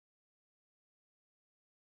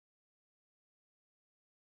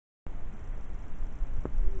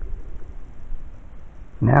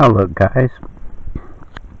Now look, guys,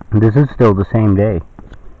 this is still the same day.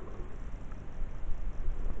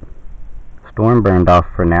 Storm burned off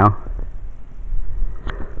for now.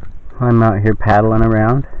 I'm out here paddling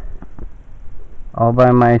around all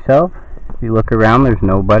by myself. If you look around, there's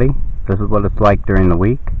nobody. This is what it's like during the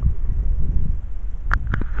week.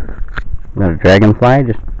 Got a dragonfly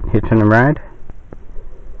just hitching a ride.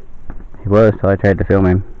 He was till I tried to film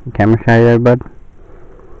him. Camera shy there, bud?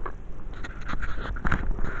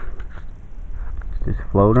 Just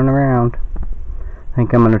floating around. I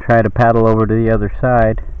think I'm going to try to paddle over to the other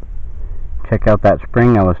side. Check out that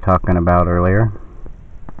spring I was talking about earlier.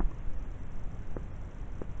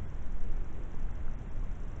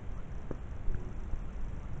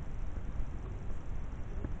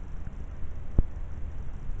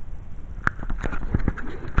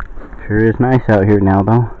 Sure is nice out here now,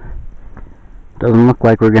 though. Doesn't look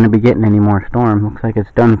like we're going to be getting any more storm. Looks like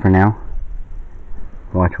it's done for now.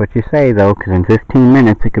 Watch what you say, though, because in 15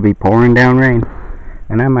 minutes it could be pouring down rain.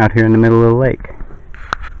 And I'm out here in the middle of the lake.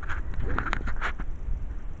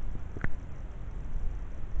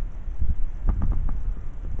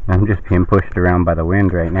 I'm just being pushed around by the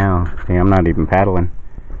wind right now. See, I'm not even paddling.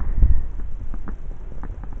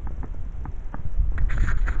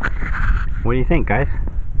 What do you think, guys?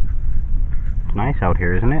 It's nice out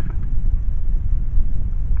here, isn't it?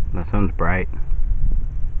 The sun's bright.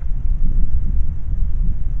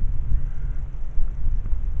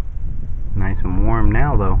 Nice and warm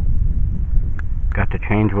now, though. Got to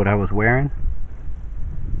change what I was wearing.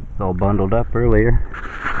 It's all bundled up earlier.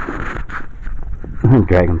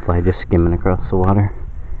 Dragonfly just skimming across the water.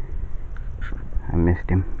 I missed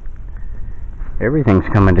him. Everything's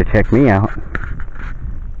coming to check me out.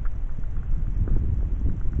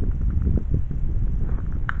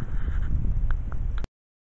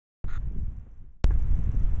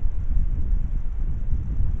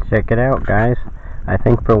 Check it out, guys. I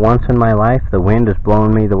think for once in my life the wind is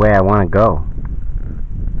blowing me the way I want to go.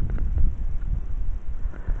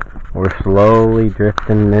 We're slowly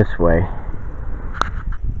drifting this way.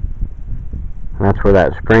 And that's where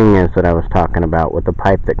that spring is that I was talking about, with the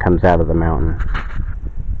pipe that comes out of the mountain.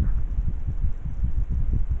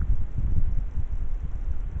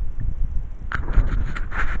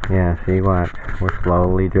 Yeah, see, watch. We're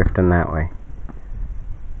slowly drifting that way.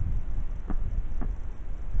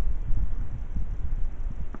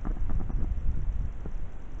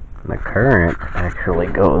 The current actually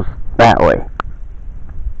goes that way.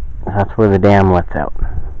 That's where the dam lets out.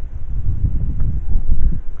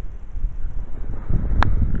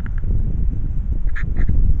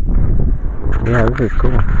 Yeah, this is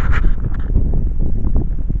cool.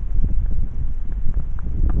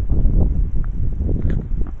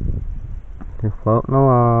 Just floating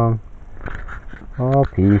along. All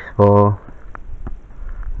peaceful.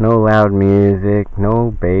 No loud music.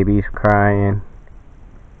 No babies crying.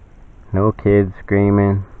 No kids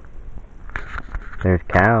screaming. There's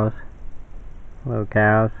cows. Hello,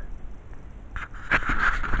 cows.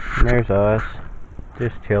 And there's us.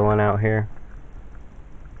 Just chilling out here.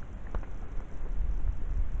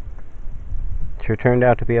 Sure turned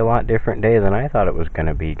out to be a lot different day than I thought it was going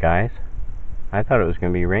to be, guys. I thought it was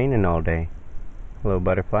going to be raining all day. Hello,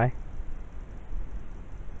 butterfly.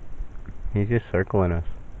 He's just circling us.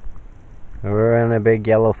 We're in a big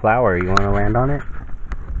yellow flower. You want to land on it?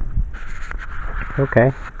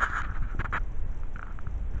 Okay.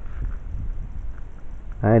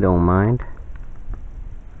 I don't mind.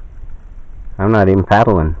 I'm not even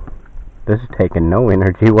paddling. This is taking no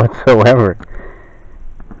energy whatsoever.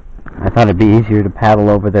 I thought it'd be easier to paddle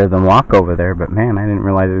over there than walk over there, but man, I didn't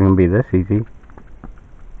realize it was going to be this easy.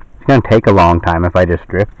 It's going to take a long time if I just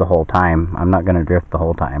drift the whole time. I'm not going to drift the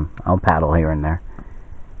whole time. I'll paddle here and there.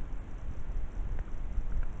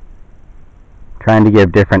 Trying to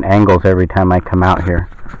give different angles every time I come out here.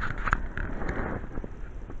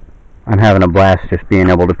 I'm having a blast just being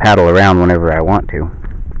able to paddle around whenever I want to.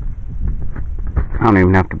 I don't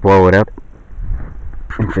even have to blow it up.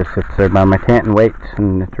 It just sits there by my tent and waits,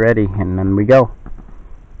 and it's ready, and then we go.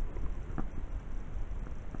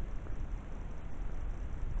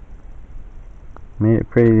 Made it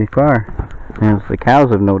pretty far. As the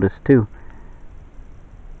cows have noticed too.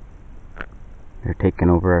 They're taking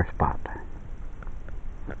over our spot.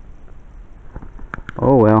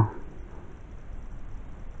 Oh well.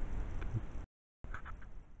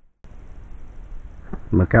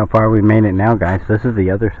 Look how far we made it now, guys. This is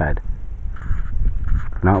the other side.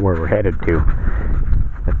 Not where we're headed to,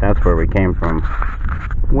 but that's where we came from.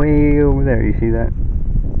 Way over there, you see that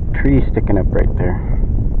tree sticking up right there?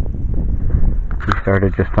 We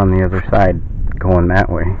started just on the other side, going that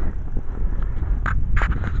way.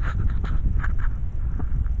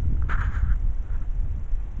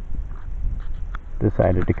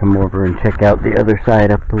 decided to come over and check out the other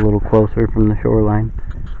side up a little closer from the shoreline.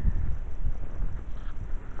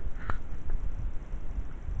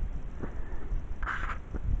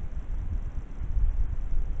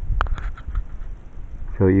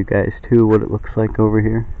 Show you guys too what it looks like over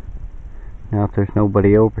here. Now if there's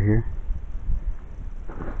nobody over here.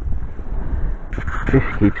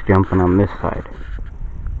 Fish keeps jumping on this side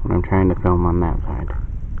when I'm trying to film on that side.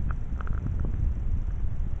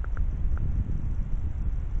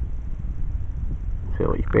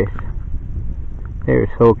 Silly fish.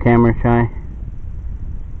 They're so camera shy.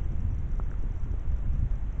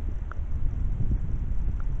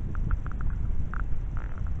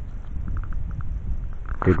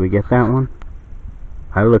 Did we get that one?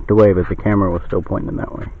 I looked away, but the camera was still pointing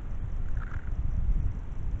that way.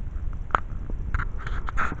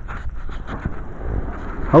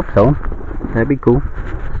 Hope so. That'd be cool.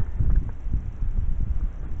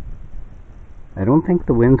 I don't think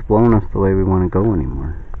the wind's blowing us the way we want to go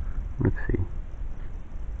anymore. Let's see.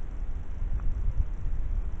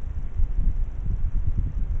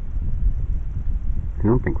 I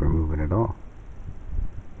don't think we're moving at all.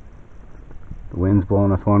 The wind's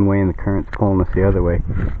blowing us one way and the current's pulling us the other way,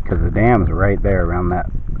 because the dam's right there around that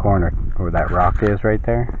corner where that rock is right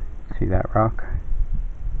there. See that rock?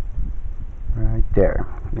 Right there.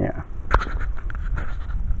 Yeah.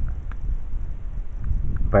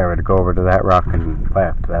 If I were to go over to that rock and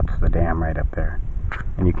left, that's the dam right up there.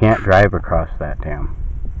 And you can't drive across that dam.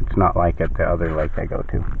 It's not like at the other lake I go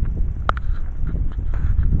to,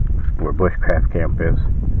 where Bushcraft Camp is.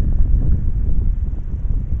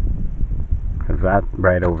 Because that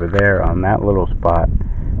right over there on that little spot,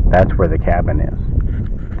 that's where the cabin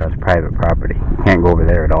is. That's private property. You can't go over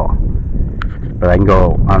there at all. But I can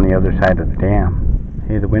go on the other side of the dam.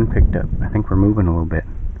 Hey, the wind picked up. I think we're moving a little bit.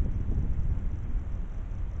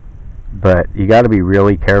 But you got to be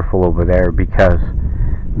really careful over there, because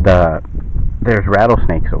there's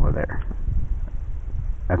rattlesnakes over there.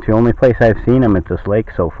 That's the only place I've seen them at this lake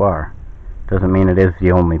so far. Doesn't mean it is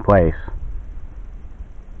the only place.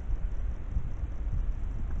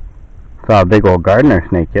 Saw a big old gardener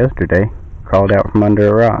snake yesterday. Crawled out from under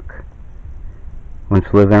a rock. Went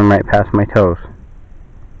slithering right past my toes.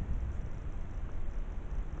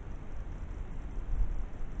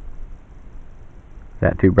 Is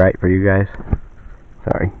that too bright for you guys?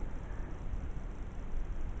 Sorry.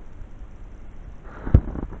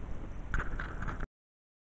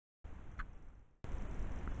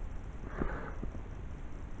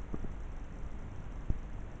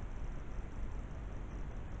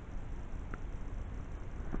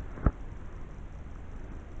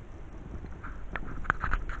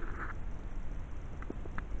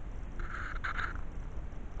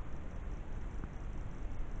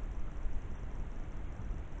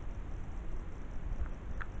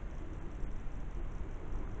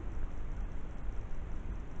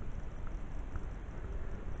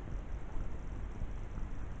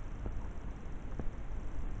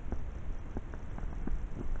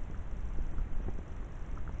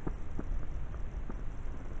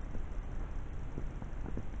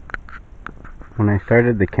 When I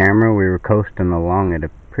started the camera, we were coasting along at a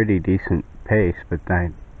pretty decent pace, but I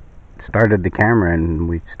started the camera and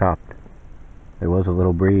we stopped. There was a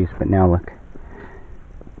little breeze, but now look.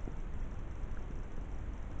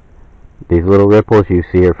 These little ripples you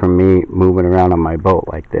see are from me moving around on my boat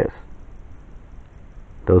like this.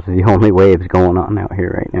 Those are the only waves going on out here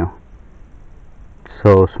right now.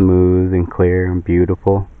 So smooth and clear and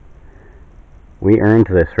beautiful. We earned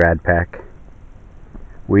this rad pack.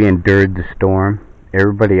 We endured the storm.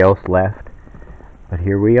 Everybody else left. But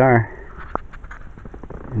here we are,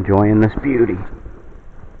 enjoying this beauty.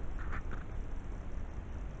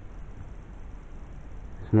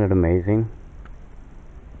 Isn't it amazing?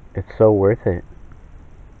 It's so worth it.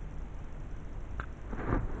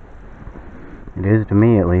 It is to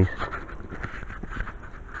me, at least.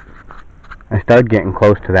 I started getting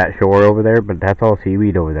close to that shore over there, but that's all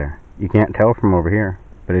seaweed over there. You can't tell from over here.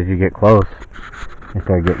 But as you get close, I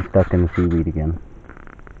start getting stuck in the seaweed again.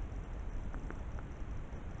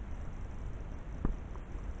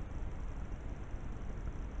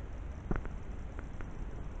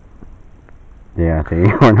 Yeah, see,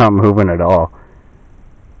 we're not moving at all.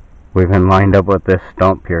 We've been lined up with this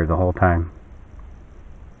stump here the whole time.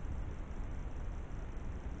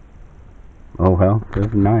 Oh well, this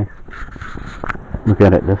is nice. Look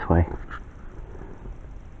at it this way.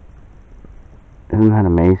 Isn't that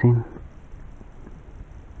amazing?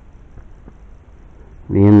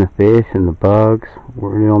 Being the fish and the bugs,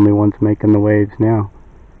 we're the only ones making the waves now.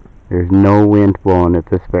 There's no wind blowing at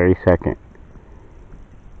this very second.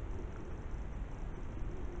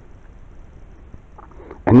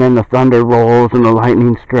 And then the thunder rolls and the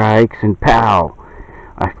lightning strikes and pow!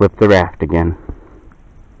 I flip the raft again.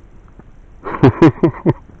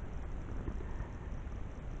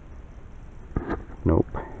 Nope.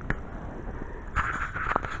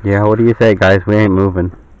 Yeah, what do you say, guys? We ain't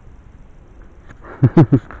moving.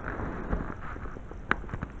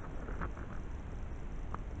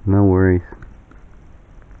 No worries.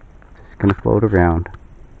 Just gonna float around.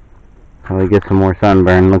 Till we get some more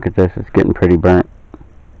sunburn. Look at this, it's getting pretty burnt.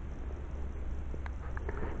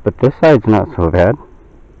 But this side's not so bad.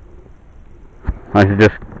 I should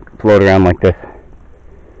just float around like this.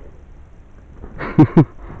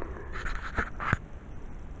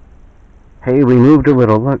 Hey, we moved a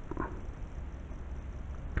little, look.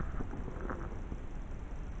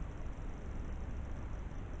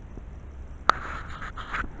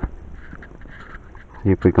 See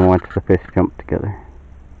if we can watch the fish jump together.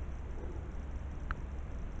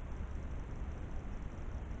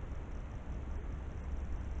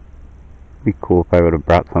 Be cool if I would have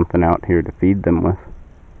brought something out here to feed them with.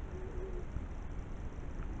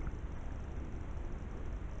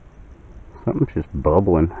 Something's just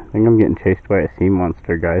bubbling. I think I'm getting chased by a sea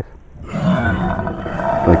monster, guys.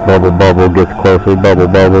 Like bubble bubble gets closer, bubble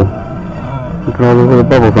bubble. Look at all those little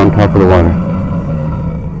bubbles on top of the water.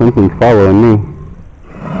 Something's following me.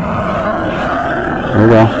 There we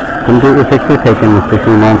go. Come get your picture taken, Mr.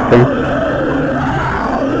 Sea Monster.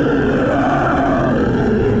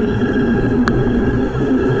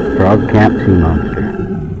 Frog Camp Sea Monster.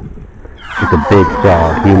 With a big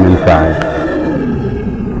jaw, human size.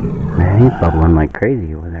 Man, he's bubbling like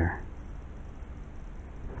crazy over there.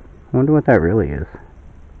 I wonder what that really is.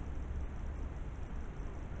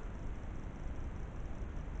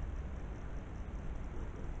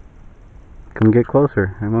 Come get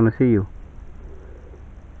closer. I want to see you.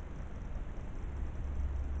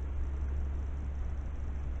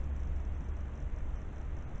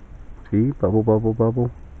 See? Bubble, bubble,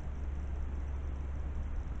 bubble.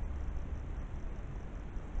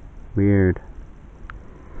 Weird.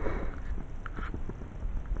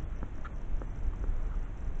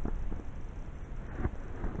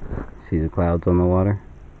 See the clouds on the water?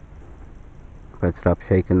 If I stop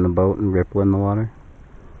shaking the boat and rippling the water.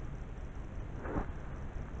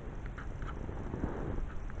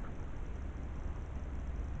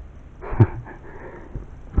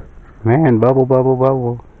 Man, bubble, bubble,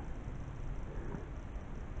 bubble.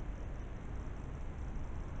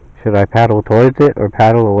 Should I paddle towards it or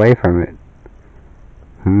paddle away from it?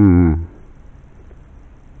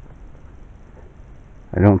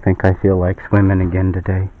 I don't think I feel like swimming again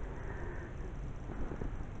today.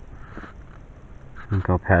 I think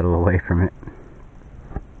I'll paddle away from it.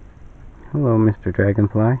 Hello, Mr.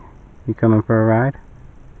 Dragonfly. You coming for a ride?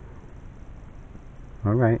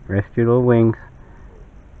 Alright, rest your little wings.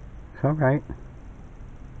 It's alright.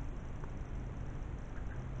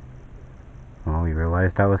 Oh, he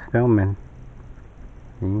realized I was filming.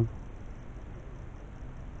 See?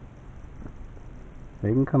 They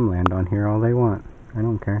can come land on here all they want. I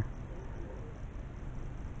don't care.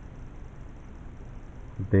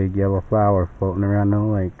 A big yellow flower floating around the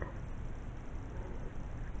lake.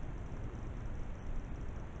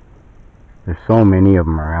 There's so many of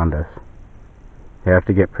them around us. You have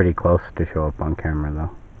to get pretty close to show up on camera,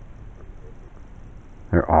 though.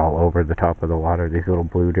 They're all over the top of the water, these little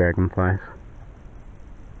blue dragonflies.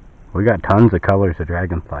 We got tons of colors of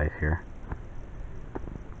dragonflies here.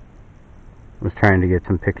 I was trying to get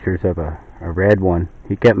some pictures of a red one.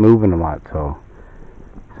 He kept moving a lot, so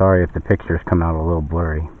sorry if the pictures come out a little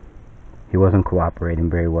blurry. He wasn't cooperating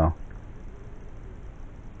very well.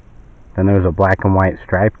 Then there was a black and white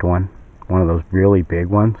striped one of those really big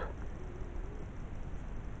ones.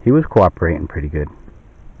 He was cooperating pretty good.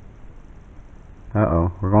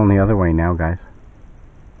 Uh-oh, we're going the other way now, guys.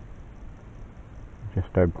 Just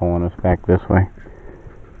started pulling us back this way.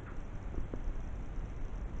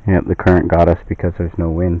 Yep, the current got us because there's no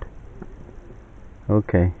wind.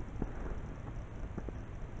 Okay.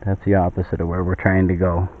 That's the opposite of where we're trying to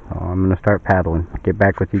go. So I'm going to start paddling. Get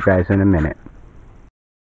back with you guys in a minute.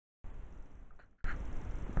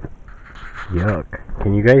 Yuck.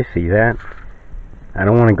 Can you guys see that? I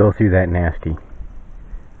don't want to go through that nasty.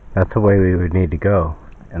 That's the way we would need to go.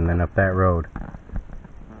 And then up that road.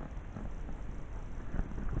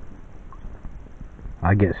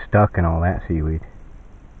 I get stuck in all that seaweed.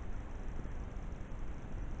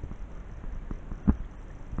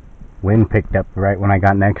 Wind picked up right when I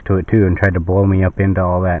got next to it too and tried to blow me up into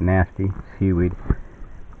all that nasty seaweed.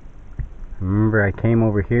 Remember, I came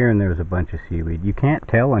over here and there was a bunch of seaweed. You can't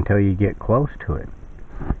tell until you get close to it,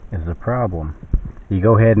 is the problem. You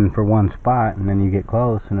go heading for one spot, and then you get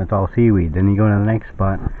close, and it's all seaweed. Then you go to the next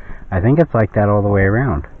spot. I think it's like that all the way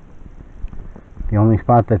around. The only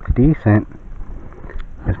spot that's decent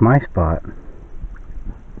is my spot,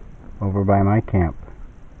 over by my camp.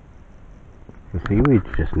 The seaweed's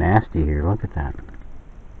just nasty here. Look at that.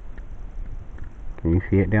 Can you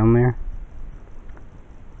see it down there?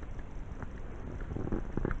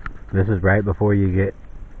 This is right before you get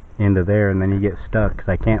into there, and then you get stuck, because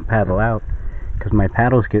I can't paddle out because my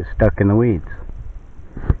paddles get stuck in the weeds.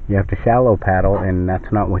 You have to shallow paddle, and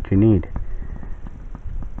that's not what you need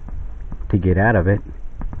to get out of it.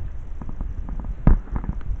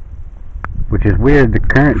 Which is weird. The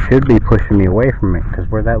current should be pushing me away from it, because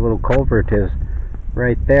where that little culvert is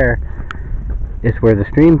right there is where the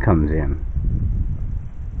stream comes in.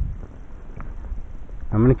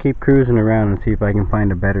 I'm going to keep cruising around and see if I can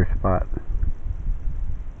find a better spot.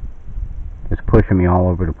 It's pushing me all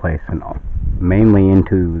over the place, and mainly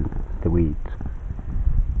into the weeds.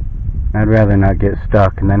 I'd rather not get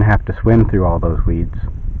stuck and then have to swim through all those weeds.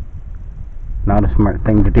 Not a smart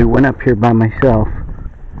thing to do when up here by myself.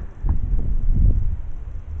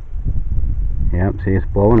 Yep, see, it's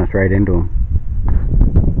blowing us right into them.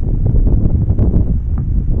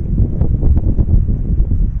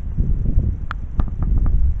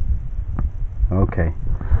 Okay,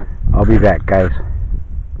 I'll be back, guys.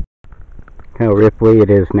 Look how ripply it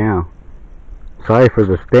is now. Sorry for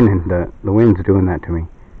the spinning, the wind's doing that to me.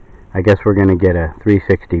 I guess we're going to get a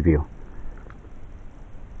 360 view.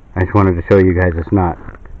 I just wanted to show you guys it's not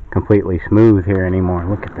completely smooth here anymore.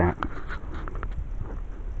 Look at that.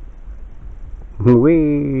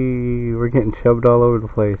 Whee! We're getting shoved all over the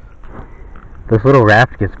place. This little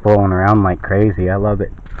raft gets blowing around like crazy. I love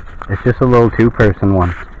it. It's just a little two-person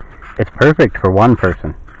one. It's perfect for one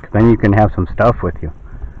person, because then you can have some stuff with you.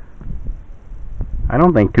 I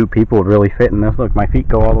don't think two people would really fit in this. Look, my feet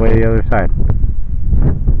go all the way to the other side.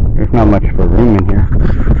 There's not much for room in here.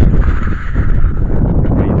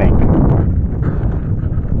 What do you think?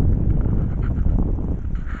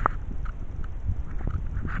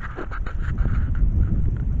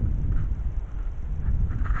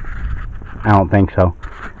 I don't think so.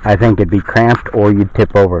 I think it'd be cramped or you'd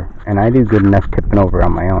tip over. And I do good enough tipping over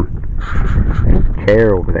on my own. There's a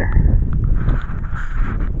chair over there.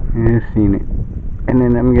 I've seen it. And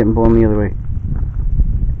then I'm getting blown the other way.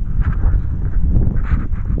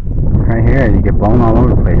 Right here, you get blown all over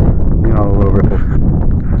the place. Look at all the little ripples.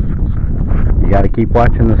 You gotta keep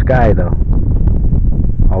watching the sky, though.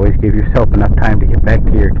 Always give yourself enough time to get back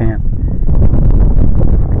to your camp.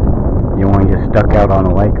 You don't want to get stuck out on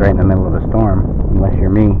a lake right in the middle of a storm, unless you're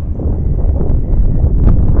me.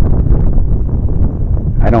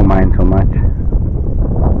 I don't mind so much.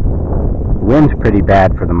 The wind's pretty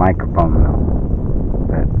bad for the microphone, though.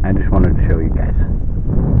 But I just wanted to show you guys.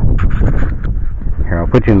 Here, I'll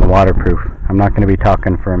put you in the waterproof. I'm not going to be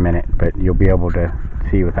talking for a minute, but you'll be able to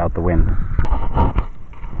see without the wind.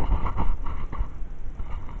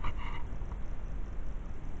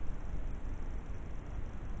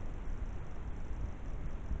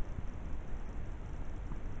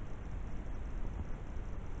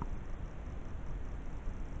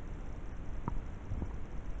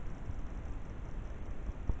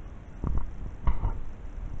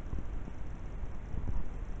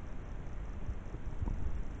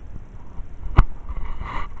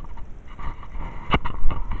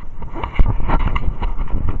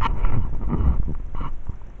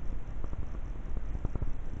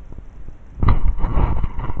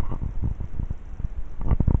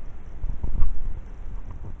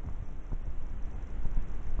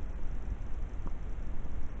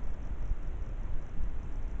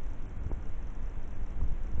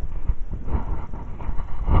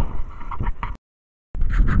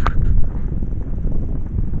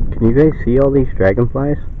 Can you guys see all these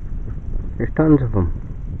dragonflies? There's tons of them.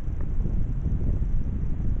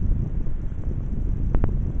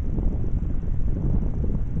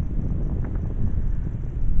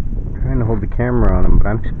 I'm trying to hold the camera on them, but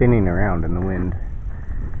I'm spinning around in the wind.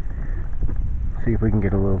 See if we can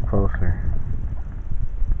get a little closer.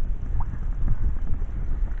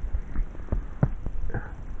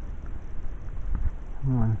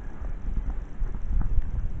 Come on.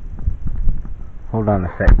 Hold on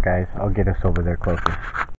a sec, guys. I'll get us over there closer.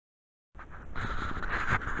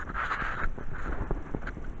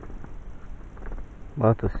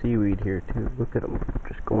 Lots of seaweed here, too. Look at them.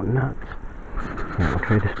 Just going nuts. Yeah, I'll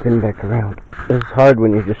try to spin back around. This is hard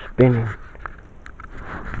when you're just spinning.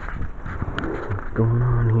 What's going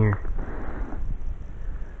on here?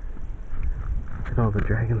 Look at all the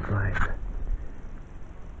dragonflies.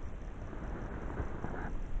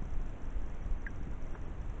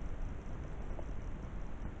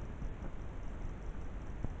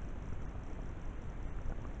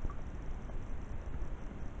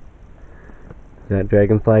 that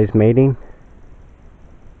dragonfly's mating?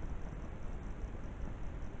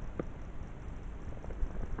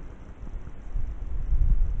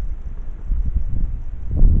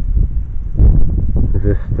 Is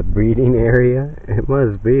this the breeding area? It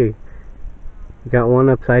must be. You got one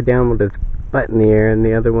upside down with its butt in the air, and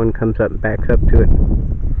the other one comes up and backs up to it.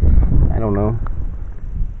 I don't know.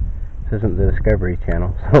 This isn't the Discovery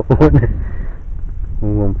Channel, so we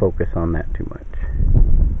won't focus on that too much.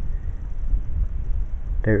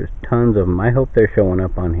 There's tons of them. I hope they're showing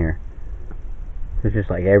up on here. It's just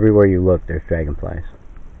like everywhere you look, there's dragonflies.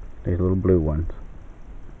 These little blue ones.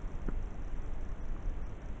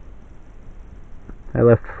 I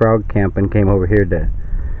left frog camp and came over here to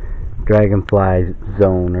dragonfly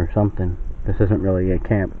zone or something. This isn't really a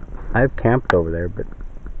camp. I've camped over there, but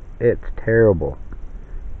it's terrible.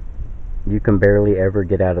 You can barely ever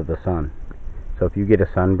get out of the sun. So if you get a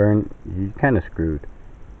sunburn, you're kind of screwed.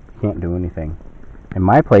 You can't do anything. In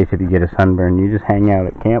my place, if you get a sunburn, you just hang out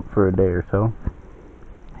at camp for a day or so.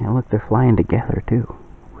 And look, they're flying together too.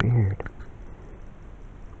 Weird.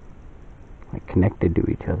 Like connected to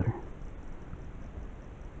each other.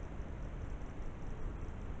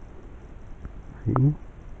 See?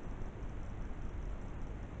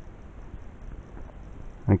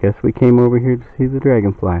 I guess we came over here to see the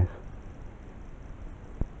dragonflies.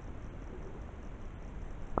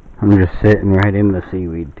 I'm just sitting right in the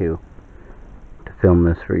seaweed too to film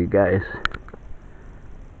this for you guys.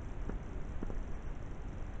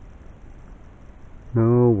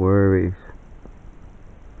 No worries.